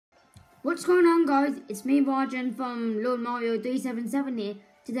What's going on, guys? It's me, Rajan from Lord Mario 377 here.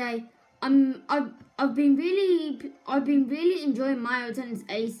 Today, I've been really enjoying Mario Tennis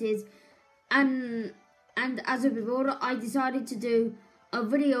Aces, and as a reward, I decided to do a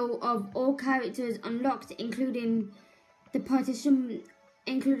video of all characters unlocked, including the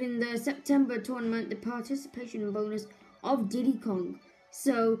September tournament, the participation bonus of Diddy Kong.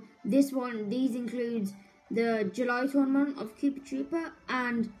 So these includes the July tournament of Koopa Troopa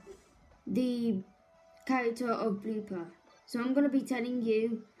and the character of blooper. So I'm gonna be telling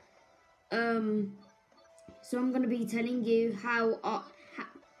you I'll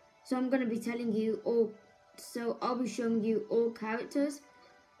be showing you all characters,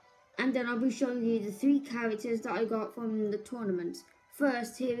 and then I'll be showing you the 3 characters that I got from the tournament.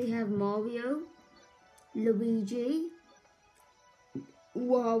 First, here we have Mario, Luigi,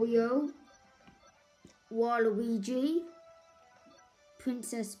 Wario, Waluigi,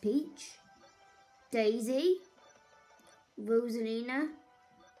 Princess Peach, Daisy, Rosalina,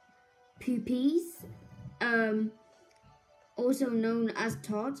 Poopies, also known as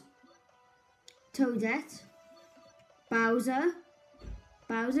Todd, Toadette, Bowser,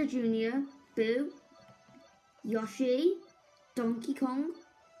 Bowser Jr., Boo, Yoshi, Donkey Kong,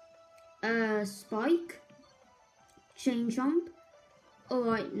 Spike, Chain Chomp.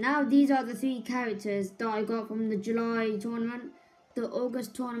 Alright, now these are the 3 characters that I got from the July tournament, the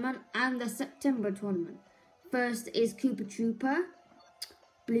August tournament, and the September tournament. First is Koopa Troopa,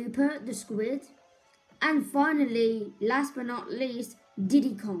 Blooper the Squid, and finally, last but not least,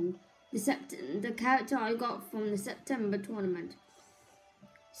 Diddy Kong, the character I got from the September tournament.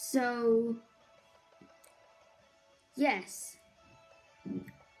 So, yes.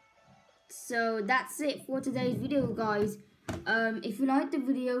 So that's it for today's video, guys. If you like the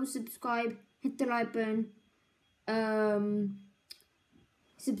video, subscribe, hit the like button.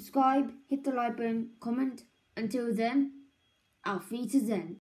 Subscribe, hit the like button, comment. Until then, auf Wiedersehen.